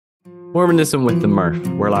Mormonism with the Murph,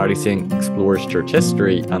 where Larry Singh explores church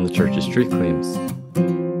history and the church's truth claims.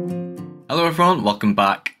 Hello everyone, welcome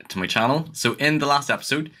back to my channel. So in the last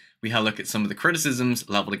episode, we had a look at some of the criticisms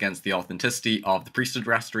leveled against the authenticity of the priesthood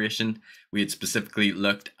restoration. We had specifically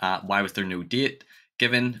looked at why was there no date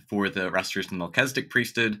given for the restoration of the Melchizedek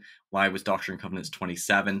priesthood, why was Doctrine and Covenants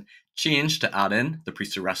 27 changed to add in the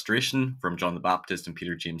priesthood restoration from John the Baptist and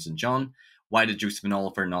Peter, James and John, why did Joseph and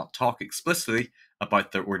Oliver not talk explicitly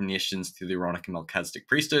about their ordinations to the Aaronic and Melchezidek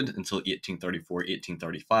priesthood until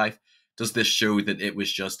 1834-1835? Does this show that it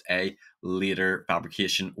was just a later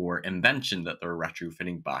fabrication or invention that they're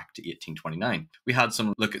retrofitting back to 1829? We had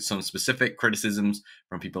some look at some specific criticisms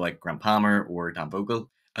from people like Graham Palmer or Dan Vogel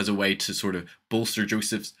as a way to sort of bolster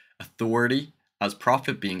Joseph's authority as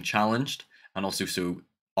prophet being challenged, and also so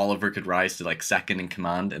Oliver could rise to like second in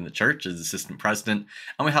command in the church as assistant president.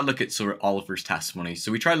 And we had a look at sort of Oliver's testimony.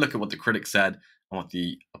 So we tried to look at what the critics said and what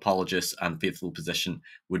the apologists and faithful position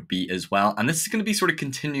would be as well. And this is going to be sort of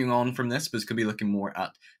continuing on from this, but it's going to be looking more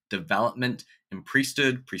at development in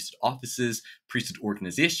priesthood, priesthood offices, priesthood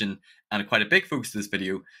organization. And quite a big focus of this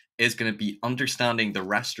video is going to be understanding the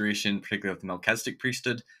restoration, particularly of the Melchizedek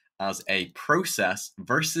priesthood, as a process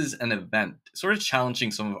versus an event, sort of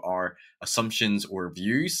challenging some of our assumptions or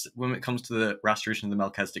views when it comes to the restoration of the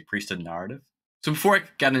Melchizedek priesthood narrative. So before I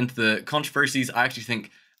get into the controversies, I actually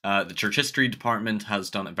think the Church History Department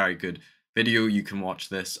has done a very good video. You can watch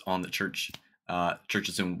this on the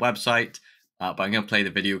church's own website, but I'm going to play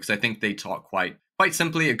the video because I think they talk quite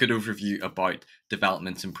simply a good overview about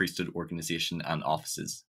developments in priesthood organization and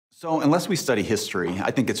offices. So unless we study history,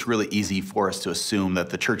 I think it's really easy for us to assume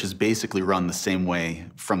that the church is basically run the same way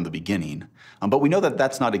from the beginning. But we know that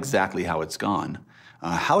that's not exactly how it's gone.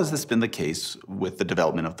 How has this been the case with the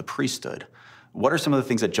development of the priesthood? What are some of the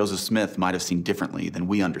things that Joseph Smith might have seen differently than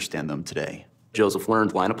we understand them today? Joseph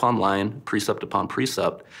learned line upon line, precept upon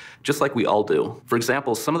precept, just like we all do. For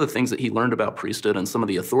example, some of the things that he learned about priesthood and some of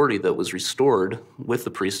the authority that was restored with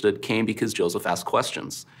the priesthood came because Joseph asked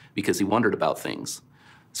questions, because he wondered about things.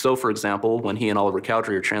 So, for example, when he and Oliver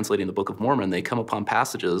Cowdery are translating the Book of Mormon, they come upon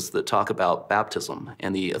passages that talk about baptism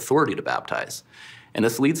and the authority to baptize. And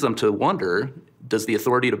this leads them to wonder, does the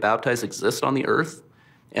authority to baptize exist on the earth?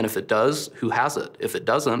 And if it does, who has it? If it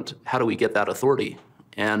doesn't, how do we get that authority?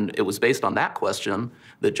 And it was based on that question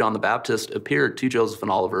that John the Baptist appeared to Joseph and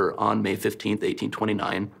Oliver on May 15th,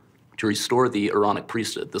 1829, to restore the Aaronic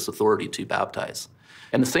priesthood, this authority to baptize.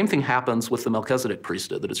 And the same thing happens with the Melchizedek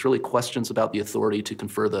priesthood, that it's really questions about the authority to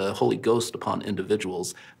confer the Holy Ghost upon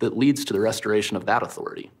individuals that leads to the restoration of that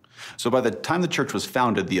authority. So by the time the church was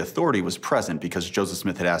founded, the authority was present because Joseph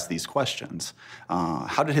Smith had asked these questions.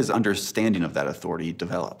 How did his understanding of that authority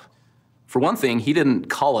develop? For one thing, he didn't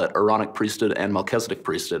call it Aaronic priesthood and Melchizedek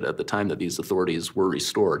priesthood at the time that these authorities were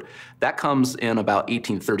restored. That comes in about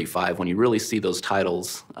 1835 when you really see those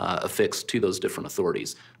titles affixed to those different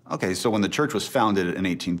authorities. Okay, so when the church was founded in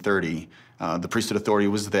 1830, the priesthood authority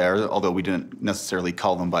was there, although we didn't necessarily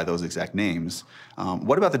call them by those exact names.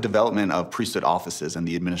 What about the development of priesthood offices and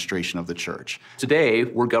the administration of the church? Today,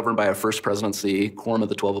 we're governed by a first presidency, quorum of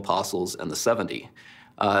the 12 apostles, and the 70.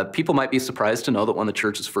 People might be surprised to know that when the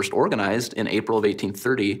church was first organized in April of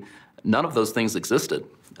 1830, none of those things existed.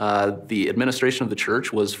 The administration of the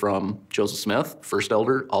church was from Joseph Smith, first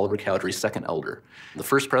elder, Oliver Cowdery, second elder. The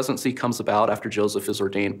first presidency comes about after Joseph is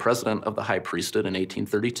ordained president of the high priesthood in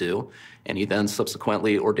 1832, and he then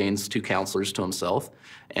subsequently ordains 2 counselors to himself.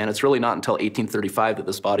 And it's really not until 1835 that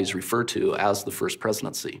this body is referred to as the first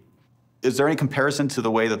presidency. Is there any comparison to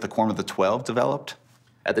the way that the Quorum of the 12 developed?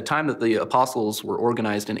 At the time that the apostles were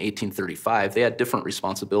organized in 1835, they had different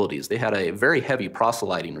responsibilities. They had a very heavy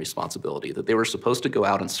proselyting responsibility, that they were supposed to go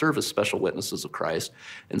out and serve as special witnesses of Christ.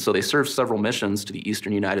 And so they served several missions to the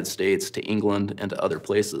eastern United States, to England, and to other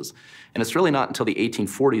places. And it's really not until the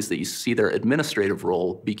 1840s that you see their administrative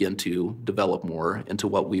role begin to develop more into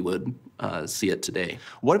what we would see it today.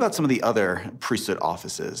 What about some of the other priesthood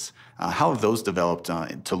offices? How have those developed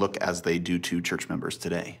to look as they do to church members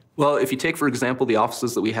today? Well, if you take, for example, the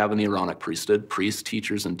offices that we have in the Aaronic priesthood, priests,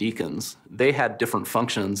 teachers, and deacons, they had different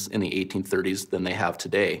functions in the 1830s than they have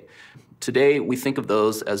today. Today, we think of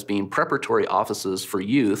those as being preparatory offices for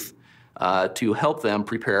youth to help them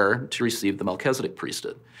prepare to receive the Melchizedek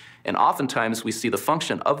priesthood. And oftentimes, we see the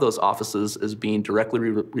function of those offices as being directly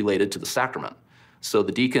related to the sacrament. So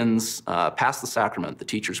the deacons pass the sacrament, the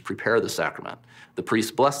teachers prepare the sacrament, the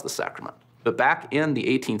priests bless the sacrament. But back in the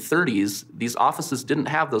 1830s, these offices didn't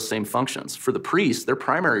have those same functions. For the priests, their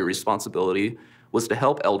primary responsibility was to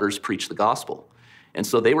help elders preach the gospel. And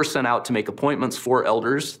so they were sent out to make appointments for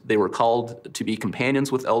elders. They were called to be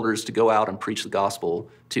companions with elders to go out and preach the gospel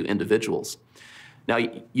to individuals. Now,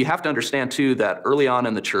 you have to understand, too, that early on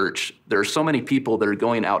in the church, there are so many people that are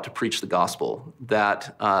going out to preach the gospel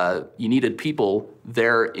that you needed people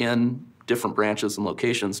there in different branches and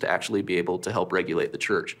locations to actually be able to help regulate the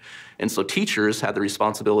church. And so teachers had the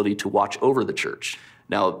responsibility to watch over the church.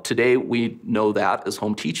 Now, today we know that as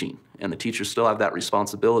home teaching, and the teachers still have that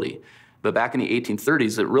responsibility. But back in the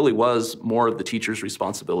 1830s, it really was more of the teacher's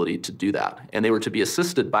responsibility to do that. And they were to be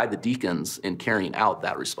assisted by the deacons in carrying out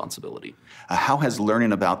that responsibility. How has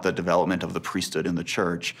learning about the development of the priesthood in the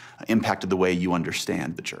church impacted the way you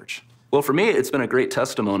understand the church? Well, for me, it's been a great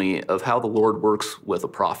testimony of how the Lord works with a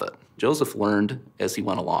prophet. Joseph learned as he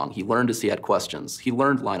went along. He learned as he had questions. He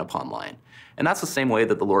learned line upon line. And that's the same way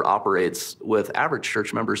that the Lord operates with average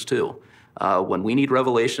church members too. When we need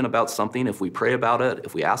revelation about something, if we pray about it,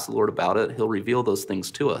 if we ask the Lord about it, he'll reveal those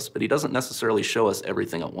things to us, but he doesn't necessarily show us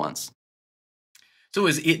everything at once. So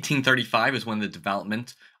is 1835 is when the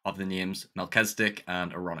development of the names Melchizedek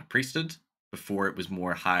and Aaronic priesthood. Before it was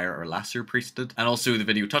more higher or lesser priesthood. And also the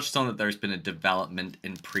video touched on that there's been a development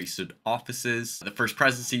in priesthood offices. The first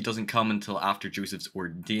presidency doesn't come until after Joseph's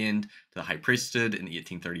ordained to the high priesthood in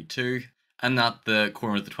 1832. And that the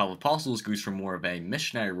Quorum of the 12 Apostles goes from more of a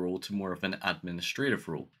missionary role to more of an administrative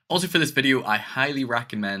role. Also for this video, I highly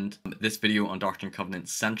recommend this video on Doctrine and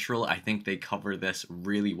Covenants Central. I think they cover this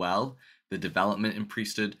really well, the development in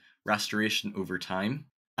priesthood restoration over time.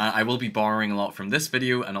 I will be borrowing a lot from this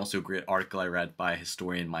video and also a great article I read by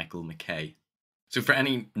historian Michael McKay. So for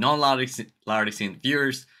any non-Latter-day Saint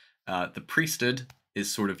viewers, the priesthood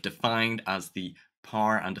is sort of defined as the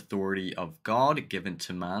power and authority of God given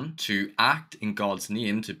to man to act in God's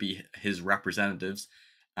name, to be his representatives,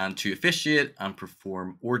 and to officiate and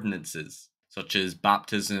perform ordinances, such as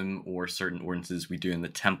baptism or certain ordinances we do in the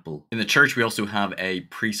temple. In the church, we also have a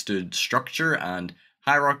priesthood structure and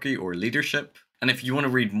hierarchy or leadership. And if you want to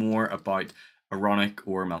read more about Aaronic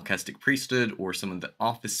or Melchizedek priesthood or some of the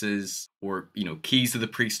offices or, keys of the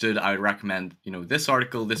priesthood, I would recommend, this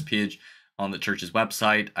article, this page on the church's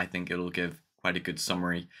website. I think it'll give quite a good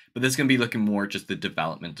summary. But this is going to be looking more just the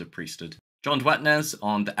development of priesthood. John Dwetnes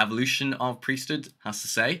on the evolution of priesthood has to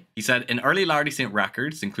say, he said, in early Latter-day Saint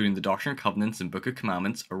records, including the Doctrine and Covenants and Book of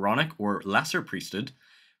Commandments, Aaronic or lesser priesthood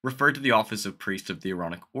referred to the office of priest of the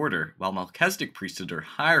Aaronic order, while Melchizedek priesthood or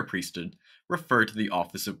higher priesthood referred to the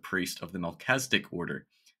office of priest of the Melchizedek order.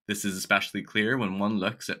 This is especially clear when one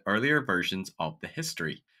looks at earlier versions of the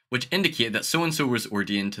history, which indicate that so-and-so was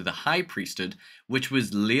ordained to the high priesthood, which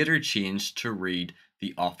was later changed to read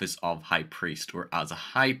the office of high priest or as a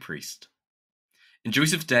high priest. In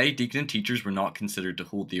Joseph's day, deacon and teachers were not considered to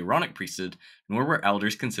hold the Aaronic priesthood, nor were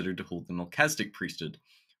elders considered to hold the Melchizedek priesthood.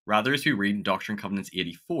 Rather, as we read in Doctrine and Covenants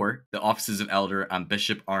 84, the offices of elder and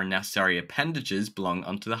bishop are necessary appendages belong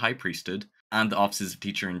unto the high priesthood, and the offices of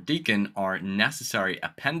teacher and deacon are necessary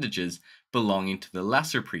appendages belonging to the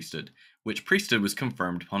lesser priesthood, which priesthood was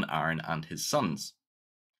confirmed upon Aaron and his sons.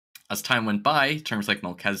 As time went by, terms like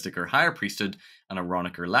Melchizedek or higher priesthood and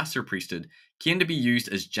Aaronic or lesser priesthood came to be used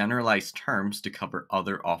as generalized terms to cover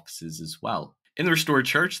other offices as well. In the Restored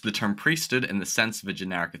Church, the term priesthood, in the sense of a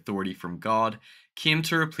generic authority from God, came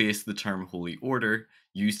to replace the term holy order,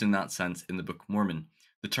 used in that sense in the Book of Mormon.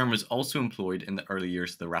 The term was also employed in the early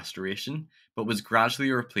years of the Restoration, but was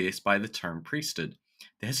gradually replaced by the term priesthood.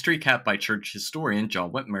 The history kept by church historian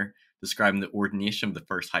John Whitmer, describing the ordination of the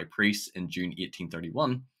first high priest in June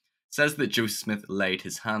 1831, says that Joseph Smith laid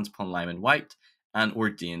his hands upon Lyman White and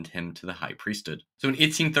ordained him to the high priesthood. So in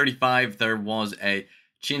 1835, there was a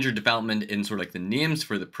change or development in sort of like the names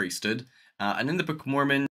for the priesthood. And in the Book of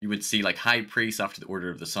Mormon, you would see like high priest after the order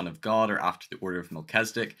of the Son of God or after the order of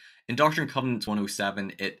Melchizedek. In Doctrine and Covenants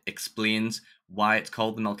 107, it explains why it's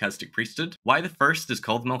called the Melchizedek priesthood. Why the first is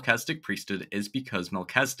called the Melchizedek priesthood is because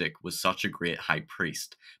Melchizedek was such a great high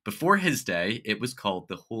priest. Before his day, it was called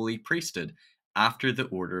the Holy Priesthood, after the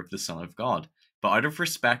order of the Son of God. But out of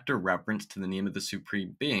respect or reverence to the name of the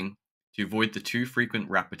Supreme Being, to avoid the too frequent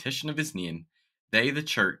repetition of his name, they, the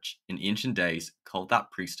church, in ancient days, called that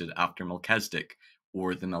priesthood after Melchizedek,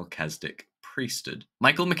 or the Melchizedek priesthood.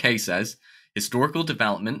 Michael McKay says, historical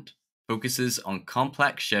development focuses on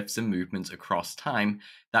complex shifts and movements across time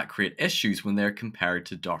that create issues when they are compared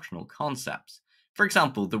to doctrinal concepts. For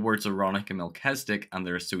example, the words Aaronic and Melchizedek and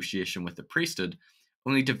their association with the priesthood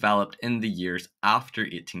only developed in the years after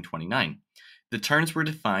 1829. The terms were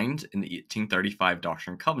defined in the 1835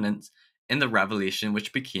 Doctrine and Covenants in the Revelation,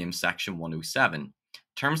 which became Section 107.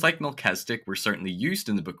 Terms like Melchizedek were certainly used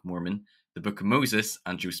in the Book of Mormon, the Book of Moses,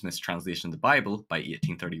 and Joe Smith's translation of the Bible by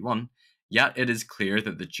 1831, Yet it is clear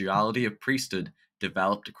that the duality of priesthood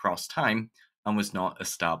developed across time and was not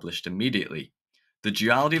established immediately. The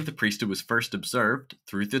duality of the priesthood was first observed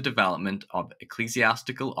through the development of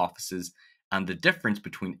ecclesiastical offices and the difference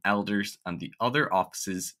between elders and the other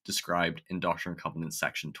offices described in Doctrine and Covenants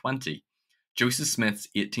section 20. Joseph Smith's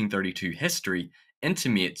 1832 history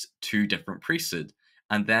intimates two different priesthoods,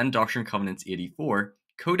 and then Doctrine and Covenants 84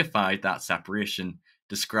 codified that separation,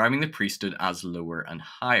 describing the priesthood as lower and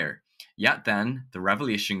higher. Yet then, the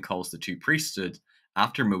Revelation calls the two priesthoods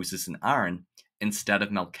after Moses and Aaron instead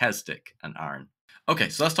of Melchizedek and Aaron. Okay,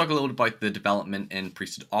 so let's talk a little bit about the development in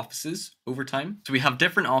priesthood offices over time. So we have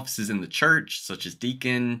different offices in the church, such as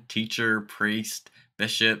deacon, teacher, priest,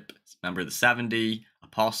 bishop, member of the 70,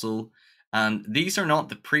 apostle. And these are not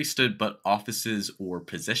the priesthood, but offices or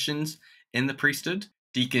positions in the priesthood.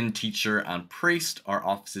 Deacon, teacher, and priest are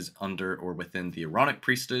offices under or within the Aaronic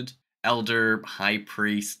priesthood. Elder, high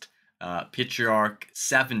priest, patriarch,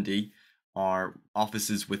 70 are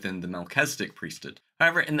offices within the Melchizedek priesthood.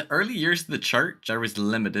 However, in the early years of the church, there was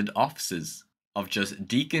limited offices of just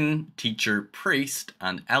deacon, teacher, priest,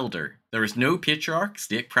 and elder. There was no patriarch,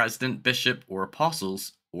 stake president, bishop, or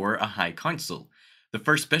apostles, or a high council. The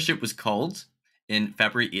first bishop was called, in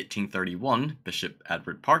February 1831, Bishop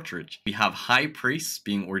Edward Partridge. We have high priests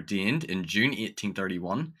being ordained in June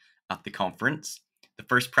 1831 at the conference. The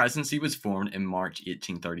first presidency was formed in March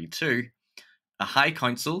 1832. A high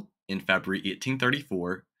council in February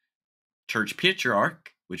 1834, church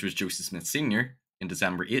patriarch, which was Joseph Smith Sr., in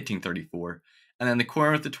December 1834, and then the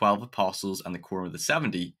Quorum of the 12 Apostles and the Quorum of the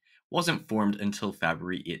 70 wasn't formed until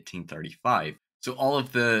February 1835. So all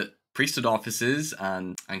of the priesthood offices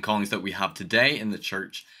and callings that we have today in the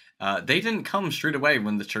church, they didn't come straight away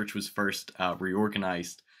when the church was first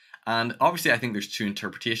reorganized. And obviously I think there's two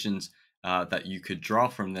interpretations that you could draw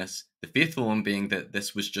from this. The faithful one being that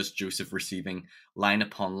this was just Joseph receiving line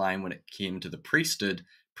upon line when it came to the priesthood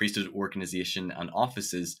organization and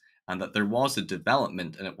offices, and that there was a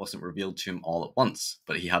development and it wasn't revealed to him all at once,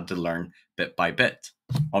 but he had to learn bit by bit.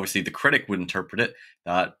 Obviously, the critic would interpret it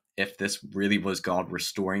that if this really was God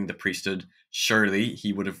restoring the priesthood, surely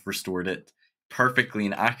he would have restored it perfectly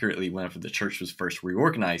and accurately whenever the church was first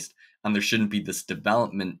reorganized, and there shouldn't be this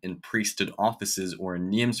development in priesthood offices or in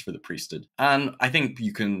names for the priesthood. And I think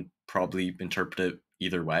you can probably interpret it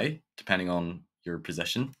either way, depending on your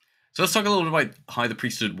position. So let's talk a little bit about how the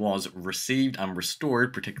priesthood was received and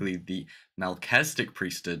restored, particularly the Melchizedek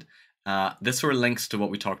priesthood. This sort of links to what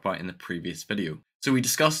we talked about in the previous video. So we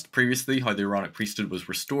discussed previously how the Aaronic priesthood was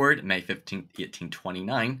restored May 15,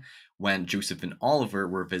 1829, when Joseph and Oliver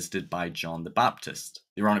were visited by John the Baptist.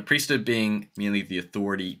 The Aaronic priesthood being mainly the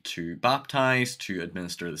authority to baptize, to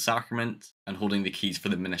administer the sacrament, and holding the keys for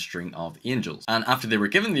the ministering of angels. And after they were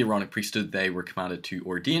given the Aaronic priesthood, they were commanded to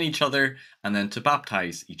ordain each other and then to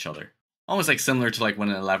baptize each other. Almost like similar to like when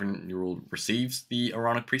an 11-year-old receives the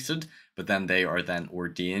Aaronic priesthood, but then they are then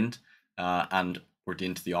ordained and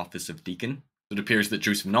ordained to the office of deacon. So it appears that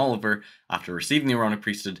Joseph and Oliver, after receiving the Aaronic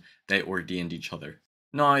priesthood, they ordained each other.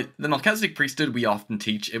 Now, the Melchizedek priesthood, we often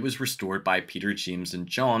teach, it was restored by Peter, James, and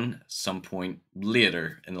John some point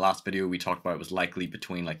later. In the last video, we talked about it was likely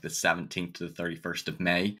between like the 17th to the 31st of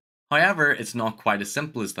May. However, it's not quite as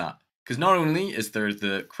simple as that. Because not only is there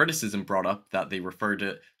the criticism brought up that they refer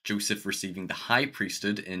to Joseph receiving the high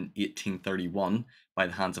priesthood in 1831 by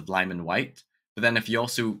the hands of Lyman White, but then if you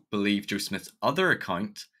also believe Joseph Smith's other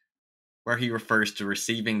account, where he refers to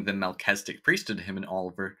receiving the Melchizedek priesthood to him and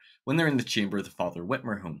Oliver when they're in the chamber of the Father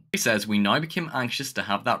Whitmer home. He says, "We now became anxious to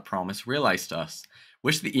have that promise realized to us,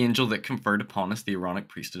 which the angel that conferred upon us the Aaronic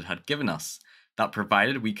priesthood had given us, that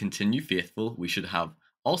provided we continue faithful, we should have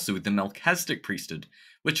also the Melchizedek priesthood,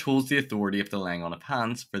 which holds the authority of the laying on of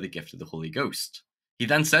hands for the gift of the Holy Ghost." He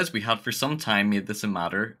then says, "We had for some time made this a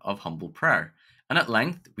matter of humble prayer, and at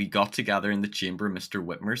length we got together in the chamber of Mr.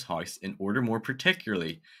 Whitmer's house in order more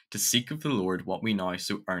particularly to seek of the Lord what we now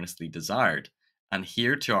so earnestly desired. And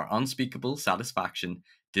here to our unspeakable satisfaction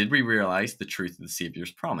did we realize the truth of the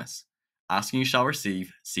Saviour's promise. Asking you shall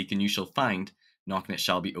receive, seeking you shall find, knocking it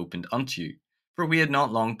shall be opened unto you. For we had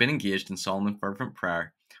not long been engaged in solemn and fervent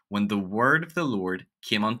prayer, when the word of the Lord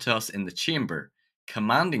came unto us in the chamber,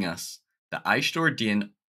 commanding us that I should ordain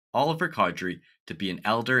Oliver Cowdery to be an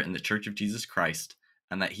elder in the Church of Jesus Christ,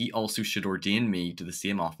 and that he also should ordain me to the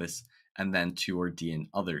same office, and then to ordain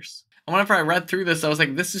others." And whenever I read through this, I was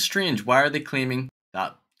like, this is strange. Why are they claiming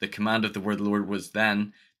that the command of the word of the Lord was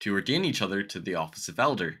then to ordain each other to the office of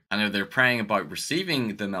elder? And they're praying about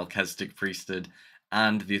receiving the Melchizedek priesthood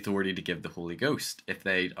and the authority to give the Holy Ghost, if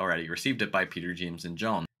they'd already received it by Peter, James, and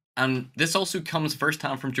John. And this also comes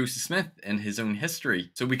firsthand from Joseph Smith in his own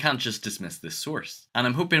history, so we can't just dismiss this source. And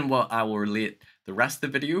I'm hoping what I will relate the rest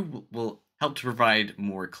of the video will help to provide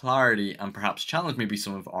more clarity and perhaps challenge maybe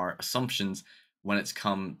some of our assumptions when it's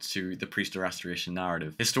come to the priesthood restoration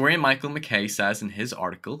narrative. Historian Michael McKay says in his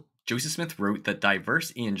article, Joseph Smith wrote that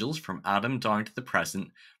diverse angels from Adam down to the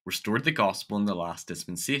present restored the gospel in the last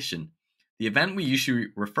dispensation. The event we usually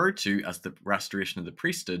refer to as the restoration of the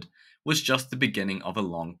priesthood was just the beginning of a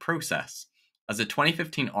long process. As a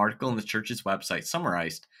 2015 article on the church's website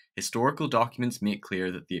summarized, historical documents make clear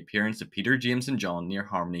that the appearance of Peter, James, and John near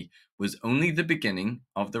Harmony was only the beginning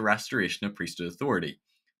of the restoration of priesthood authority.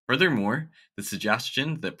 Furthermore, the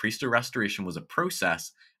suggestion that priesthood restoration was a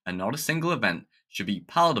process and not a single event should be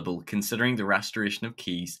palatable considering the restoration of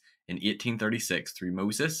keys in 1836 through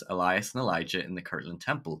Moses, Elias, and Elijah in the Kirtland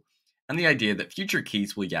Temple, and the idea that future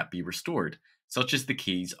keys will yet be restored, such as the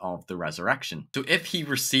keys of the resurrection. So if he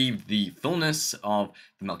received the fullness of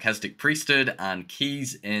the Melchizedek priesthood and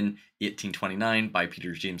keys in 1829 by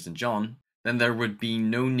Peter, James, and John, then there would be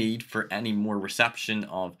no need for any more reception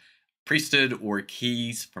of priesthood or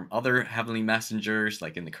keys from other heavenly messengers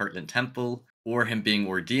like in the Kirtland Temple, or him being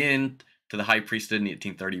ordained to the high priesthood in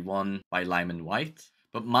 1831 by Lyman White.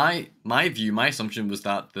 But my assumption was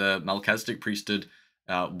that the Melchizedek priesthood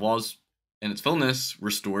was in its fullness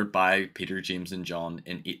restored by Peter, James, and John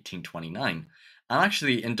in 1829. And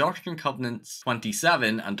actually, in Doctrine and Covenants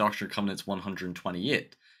 27 and Doctrine and Covenants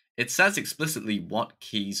 128, it says explicitly what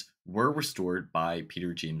keys were restored by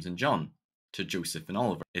Peter, James, and John to Joseph and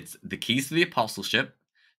Oliver. It's the keys to the apostleship,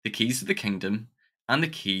 the keys to the kingdom, and the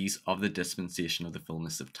keys of the dispensation of the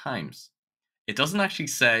fullness of times. It doesn't actually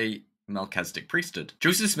say Melchizedek priesthood.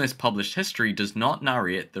 Joseph Smith's published history does not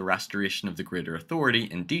narrate the restoration of the greater authority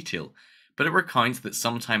in detail, but it recounts that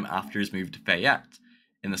sometime after his move to Fayette,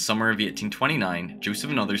 in the summer of 1829, Joseph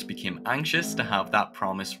and others became anxious to have that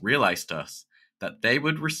promise realized to us, that they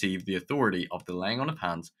would receive the authority of the laying on of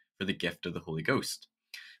hands for the gift of the Holy Ghost.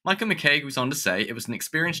 Michael McKay goes on to say it was an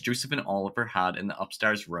experience Joseph and Oliver had in the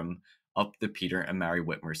upstairs room of the Peter and Mary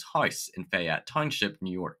Whitmer's house in Fayette Township,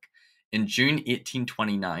 New York, in June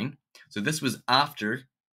 1829. So this was after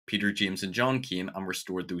Peter, James, and John came and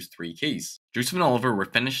restored those three keys. Joseph and Oliver were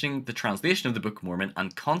finishing the translation of the Book of Mormon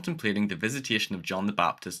and contemplating the visitation of John the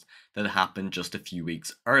Baptist that had happened just a few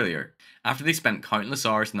weeks earlier. After they spent countless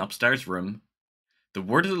hours in the upstairs room, the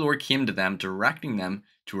word of the Lord came to them, directing them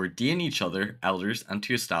to ordain each other elders and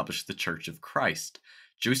to establish the Church of Christ.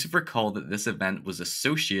 Joseph recalled that this event was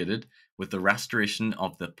associated with the restoration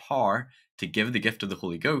of the power to give the gift of the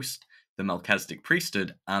Holy Ghost, the Melchizedek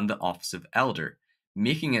priesthood, and the office of elder,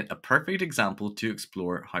 making it a perfect example to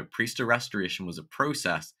explore how priesthood restoration was a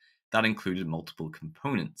process that included multiple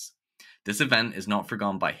components. This event is not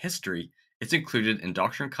forgone by history. It's included in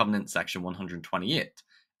Doctrine and Covenants section 128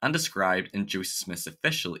 and described in Joseph Smith's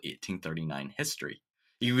official 1839 history.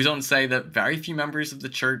 He goes on to say that very few members of the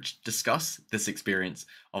church discuss this experience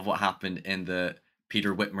of what happened in the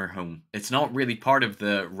Peter Whitmer home. It's not really part of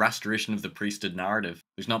the restoration of the priesthood narrative.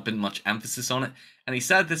 There's not been much emphasis on it, and he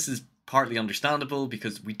said this is partly understandable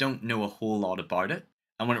because we don't know a whole lot about it.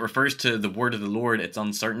 And when it refers to the word of the Lord, it's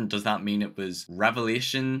uncertain. Does that mean it was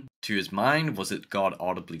revelation to his mind? Was it God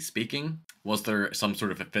audibly speaking? Was there some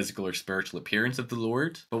sort of a physical or spiritual appearance of the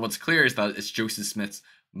Lord? But what's clear is that it's Joseph Smith's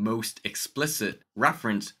most explicit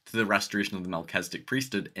reference to the restoration of the Melchizedek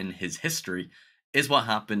priesthood in his history is what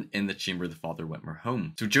happened in the chamber of the Father Whitmer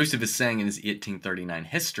home. So Joseph is saying in his 1839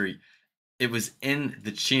 history, it was in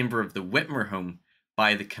the chamber of the Whitmer home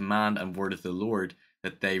by the command and word of the Lord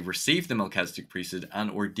that they received the Melchizedek priesthood and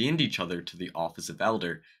ordained each other to the office of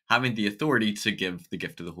elder, having the authority to give the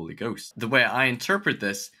gift of the Holy Ghost. The way I interpret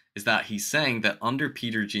this is that he's saying that under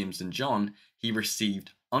Peter, James, and John, he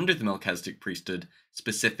received under the Melchizedek priesthood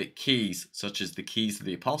specific keys, such as the keys of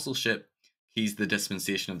the apostleship, keys to the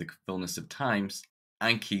dispensation of the fullness of times,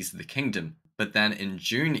 and keys to the kingdom. But then in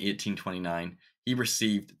June 1829, he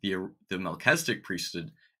received the Melchizedek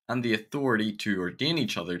priesthood and the authority to ordain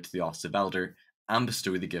each other to the office of elder and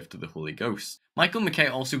bestow the gift of the Holy Ghost. Michael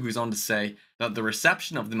McKay also goes on to say that the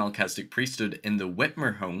reception of the Melchizedek priesthood in the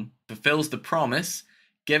Whitmer home fulfills the promise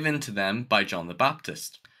given to them by John the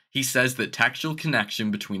Baptist. He says that textual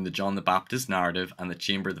connection between the John the Baptist narrative and the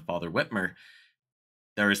chamber of the Father Whitmer,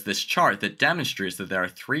 there is this chart that demonstrates that there are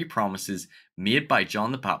three promises made by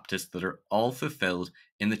John the Baptist that are all fulfilled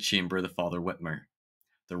in the chamber of the Father Whitmer: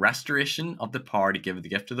 the restoration of the power to give the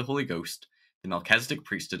gift of the Holy Ghost, the Melchizedek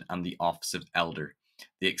priesthood, and the office of elder.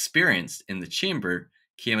 The experience in the chamber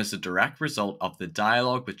came as a direct result of the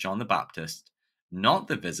dialogue with John the Baptist, not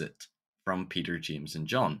the visit from Peter, James, and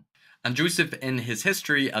John. And Joseph, in his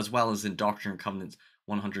history, as well as in Doctrine and Covenants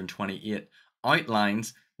 128,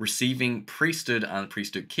 outlines receiving priesthood and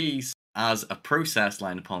priesthood keys as a process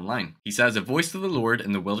line upon line. He says, "A voice of the Lord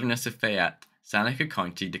in the wilderness of Fayette, Seneca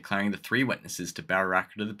County, declaring the three witnesses to bear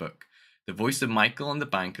record of the book. The voice of Michael on the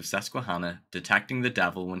bank of Susquehanna, detecting the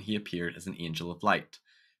devil when he appeared as an angel of light.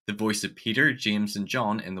 The voice of Peter, James, and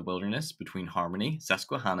John in the wilderness between Harmony,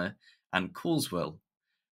 Susquehanna, and Colesville,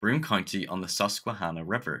 Broome County on the Susquehanna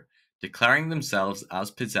River, declaring themselves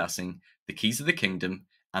as possessing the keys of the kingdom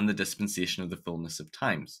and the dispensation of the fullness of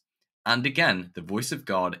times. And again, the voice of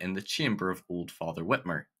God in the chamber of old Father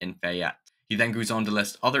Whitmer in Fayette." He then goes on to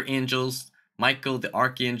list other angels: Michael, the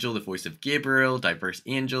archangel, the voice of Gabriel, diverse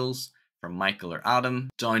angels, from Michael or Adam,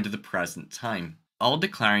 down to the present time, all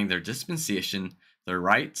declaring their dispensation, their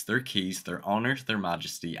rights, their keys, their honor, their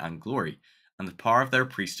majesty, and glory, and the power of their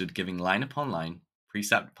priesthood, giving line upon line,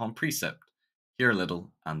 precept upon precept, here a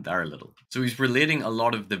little and there a little. So he's relating a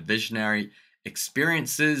lot of the visionary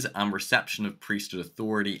experiences and reception of priesthood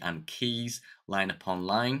authority and keys, line upon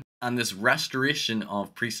line, and this restoration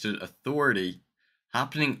of priesthood authority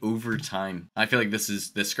happening over time. I feel like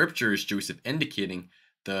the scripture is Joseph indicating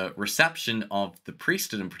the reception of the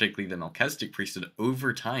priesthood, and particularly the Melchizedek priesthood,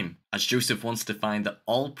 over time, as Joseph wants to find that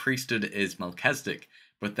all priesthood is Melchizedek,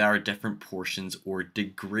 but there are different portions or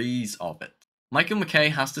degrees of it. Michael Mackay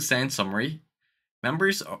has to say in summary,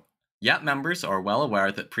 members are well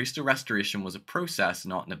aware that priesthood restoration was a process,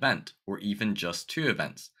 not an event, or even just two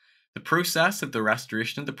events. The process of the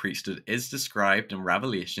restoration of the priesthood is described in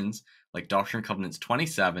Revelations like Doctrine and Covenants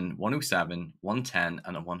 27, 107, 110,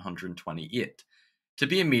 and 128, to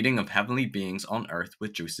be a meeting of heavenly beings on earth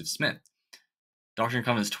with Joseph Smith. Doctrine and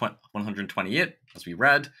Covenants 128, as we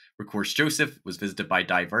read, records Joseph was visited by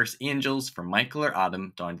diverse angels from Michael or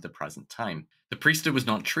Adam down to the present time. The priesthood was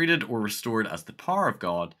not treated or restored as the power of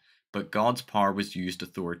God, but God's power was used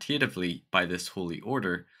authoritatively by this holy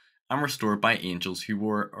order and restored by angels who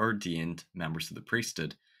were ordained members of the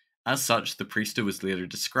priesthood. As such, the priesthood was later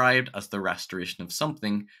described as the restoration of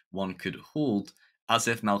something one could hold, as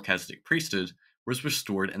if Melchizedek priesthood was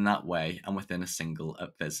restored in that way and within a single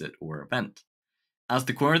visit or event. As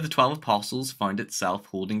the choir of the 12 apostles found itself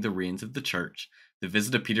holding the reins of the church, the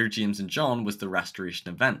visit of Peter, James, and John was the restoration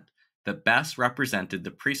event that best represented the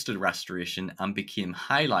priesthood restoration and became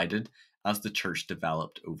highlighted as the church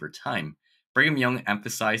developed over time. Brigham Young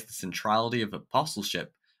emphasized the centrality of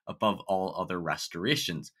apostleship above all other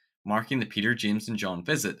restorations, marking the Peter, James, and John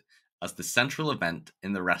visit as the central event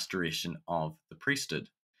in the restoration of the priesthood.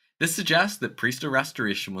 This suggests that priesthood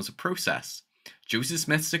restoration was a process. Joseph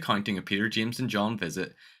Smith's accounting of Peter, James, and John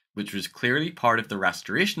visit, which was clearly part of the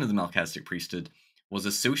restoration of the Melchizedek priesthood, was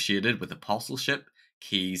associated with apostleship,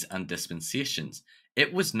 keys, and dispensations.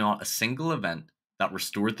 It was not a single event that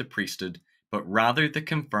restored the priesthood, but rather the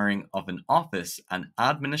conferring of an office and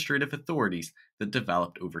administrative authorities that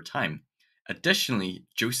developed over time. Additionally,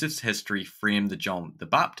 Joseph's history framed the John the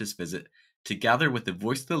Baptist visit together with the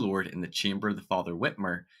voice of the Lord in the chamber of the Father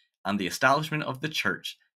Whitmer and the establishment of the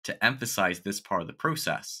church to emphasize this part of the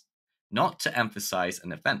process, not to emphasize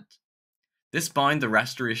an event. This bound the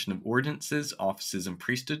restoration of ordinances, offices, and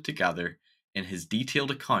priesthood together in his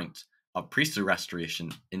detailed account of priesthood restoration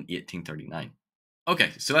in 1839.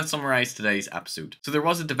 Okay, so let's summarize today's episode. So there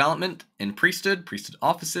was a development in priesthood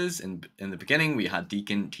offices. In the beginning, we had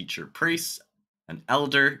deacon, teacher, priest, an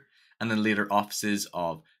elder, and then later offices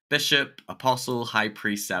of bishop, apostle, high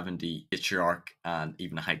priest, 70, patriarch, and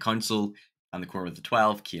even a high council, and the quorum of the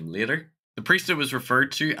 12 came later. The priesthood was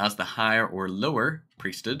referred to as the higher or lower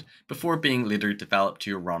priesthood before being later developed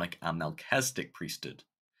to Aaronic and Melchezidek priesthood,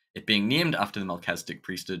 it being named after the Melchizedek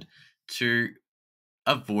priesthood to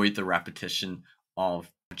avoid the repetition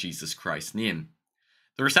of Jesus Christ's name.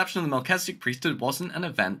 The reception of the Melchizedek priesthood wasn't an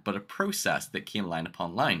event but a process that came line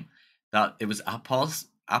upon line, that it was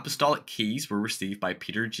apostolic keys were received by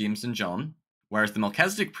Peter, James, and John, whereas the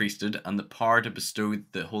Melchizedek priesthood and the power to bestow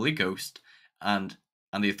the Holy Ghost and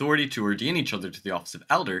the authority to ordain each other to the office of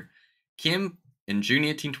elder came in June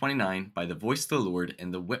 1829 by the voice of the Lord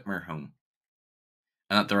in the Whitmer home,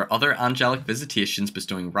 and that there are other angelic visitations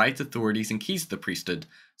bestowing rights, authorities, and keys to the priesthood,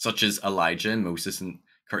 such as Elijah and Moses in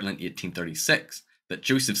Kirtland 1836, that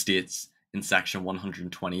Joseph states in section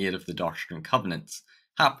 128 of the Doctrine and Covenants,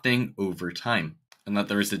 happening over time, and that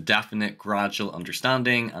there is a definite gradual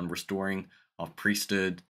understanding and restoring of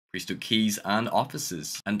priesthood keys and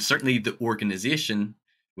offices, and certainly the organization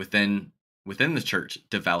within the church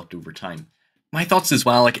developed over time. My thoughts as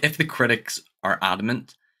well, like if the critics are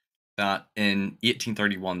adamant that in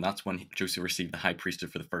 1831, that's when Joseph received the high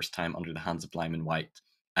priesthood for the first time under the hands of Lyman White,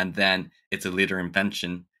 and then it's a later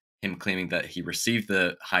invention him claiming that he received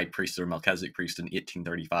the high priesthood or Melchizedek priesthood in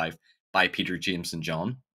 1835 by Peter, James, and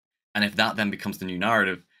John. And if that then becomes the new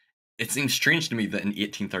narrative, it seems strange to me that in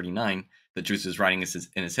 1839, that Joseph is writing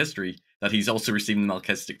in his history, that he's also receiving the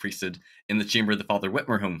Melchizedek priesthood in the chamber of the Father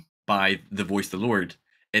Whitmer home by the voice of the Lord.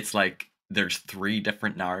 It's like there's 3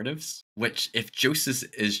 different narratives, which if Joseph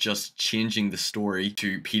is just changing the story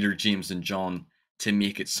to Peter, James, and John to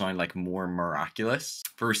make it sound like more miraculous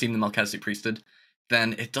for receiving the Melchizedek priesthood,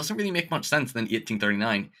 then it doesn't really make much sense. Then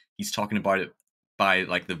 1839, he's talking about it by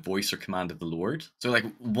like the voice or command of the Lord. So like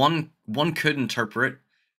one could interpret,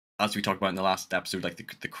 as we talked about in the last episode, like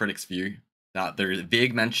the critic's view, that there's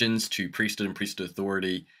vague mentions to priesthood and priesthood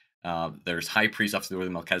authority. There's high priest after the order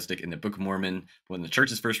of Melchizedek in the Book of Mormon. When the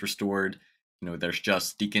church is first restored, there's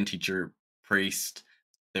just deacon, teacher, priest.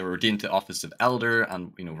 They were ordained to the office of elder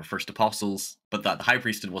and, were first apostles, but that the high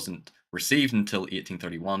priesthood wasn't received until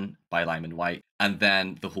 1831 by Lyman White. And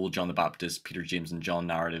then the whole John the Baptist, Peter, James, and John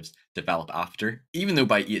narratives develop after. Even though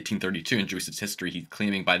by 1832 in Joseph's history, he's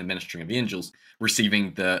claiming by the ministering of angels,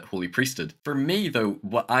 receiving the holy priesthood. For me, though,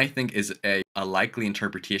 what I think is a likely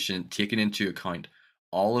interpretation, taking into account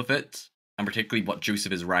all of it, and particularly what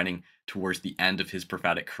Joseph is writing towards the end of his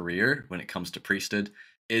prophetic career when it comes to priesthood,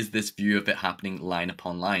 is this view of it happening line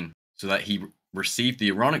upon line. So that he received the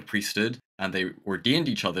Aaronic priesthood and they ordained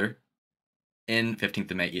each other in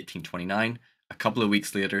 15th of May 1829. A couple of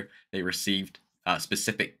weeks later, they received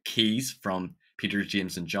specific keys from Peter,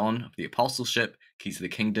 James, and John of the apostleship, keys of the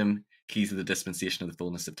kingdom, keys of the dispensation of the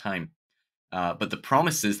fullness of time. But the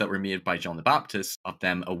promises that were made by John the Baptist of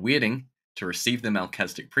them awaiting to receive the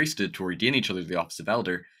Melchizedek priesthood, to ordain each other to the office of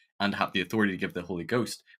elder, and have the authority to give the Holy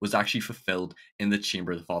Ghost, was actually fulfilled in the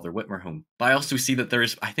chamber of the Father Whitmer home. But I also see that there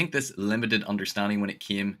is, I think, this limited understanding when it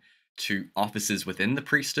came to offices within the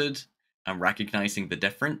priesthood and recognizing the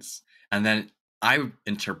difference. And then I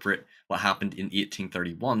interpret what happened in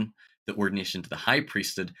 1831, the ordination to the high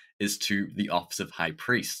priesthood, is to the office of high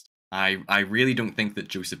priest. I really don't think that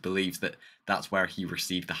Joseph believes that that's where he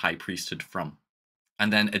received the high priesthood from.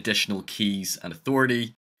 And then additional keys and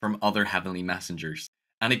authority from other heavenly messengers.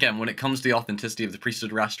 And again, when it comes to the authenticity of the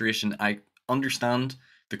priesthood restoration, I understand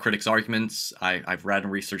the critics' arguments. I've read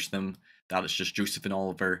and researched them, that it's just Joseph and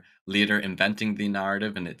Oliver later inventing the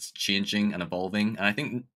narrative and it's changing and evolving. And I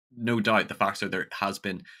think no doubt the facts are there has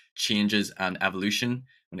been changes and evolution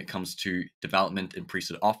when it comes to development in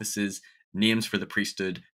priesthood offices, names for the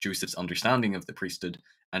priesthood, Joseph's understanding of the priesthood,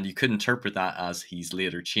 and you could interpret that as he's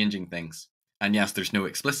later changing things. And yes, there's no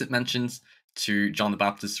explicit mentions to John the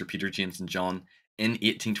Baptist or Peter, James, and John in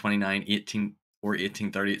 1829,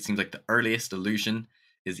 1830. It seems like the earliest allusion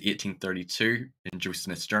is 1832 in Joseph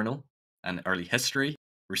Smith's journal and early history,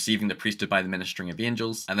 receiving the priesthood by the ministering of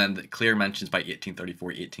angels, and then the clear mentions by 1834,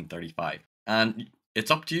 1835. And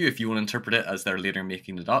it's up to you if you want to interpret it as they're later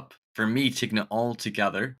making it up. For me, taking it all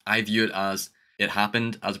together, I view it as it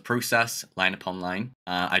happened as a process, line upon line.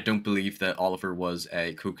 I don't believe that Oliver was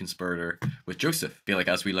a co-conspirator with Joseph. I feel like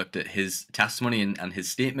as we looked at his testimony and his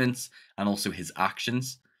statements and also his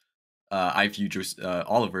actions, I view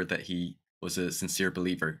Oliver that he was a sincere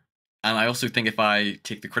believer. And I also think if I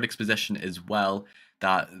take the critic's position as well,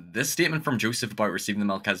 that this statement from Joseph about receiving the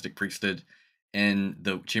Melchizedek priesthood in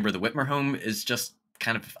the chamber of the Whitmer home is just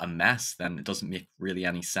kind of a mess. Then it doesn't make really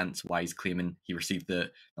any sense why he's claiming he received the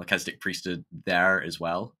Melchizedek priesthood there as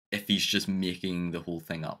well, if he's just making the whole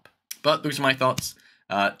thing up. But those are my thoughts.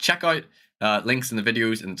 Check out links in the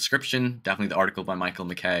videos in the description, definitely the article by Michael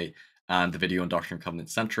McKay and the video on Doctrine and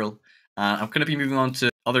Covenants Central. I'm going to be moving on to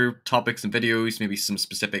other topics and videos, maybe some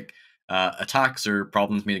specific attacks or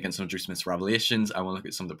problems made against some of Joseph Smith's revelations. I want to look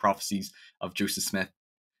at some of the prophecies of Joseph Smith.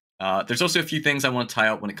 There's also a few things I want to tie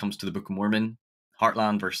up when it comes to the Book of Mormon,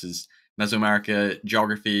 Heartland versus Mesoamerica,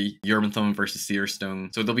 geography, Urban Thumb versus Seer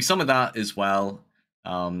Stone. So there'll be some of that as well.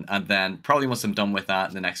 And then probably once I'm done with that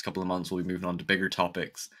in the next couple of months, we'll be moving on to bigger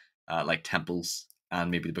topics like temples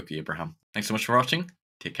and maybe the Book of Abraham. Thanks so much for watching.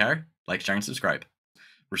 Take care. Like, share, and subscribe.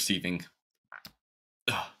 Receiving.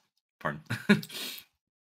 Pardon.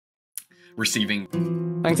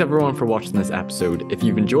 Receiving. Thanks everyone for watching this episode. If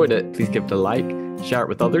you've enjoyed it, please give it a like, share it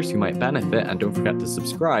with others who might benefit, and don't forget to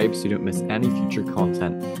subscribe so you don't miss any future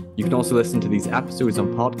content. You can also listen to these episodes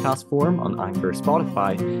on podcast form on Anchor or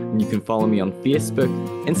Spotify, and you can follow me on Facebook,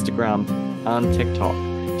 Instagram, and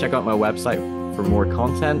TikTok. Check out my website for more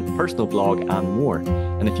content, personal blog, and more.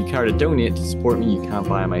 And if you care to donate to support me, you can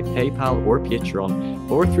via my PayPal or Patreon,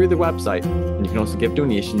 or through the website. And you can also give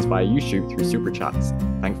donations via YouTube through Super Chats.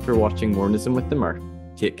 Thanks for watching Mormonism with the Murph.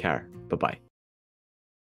 Take care. Bye-bye.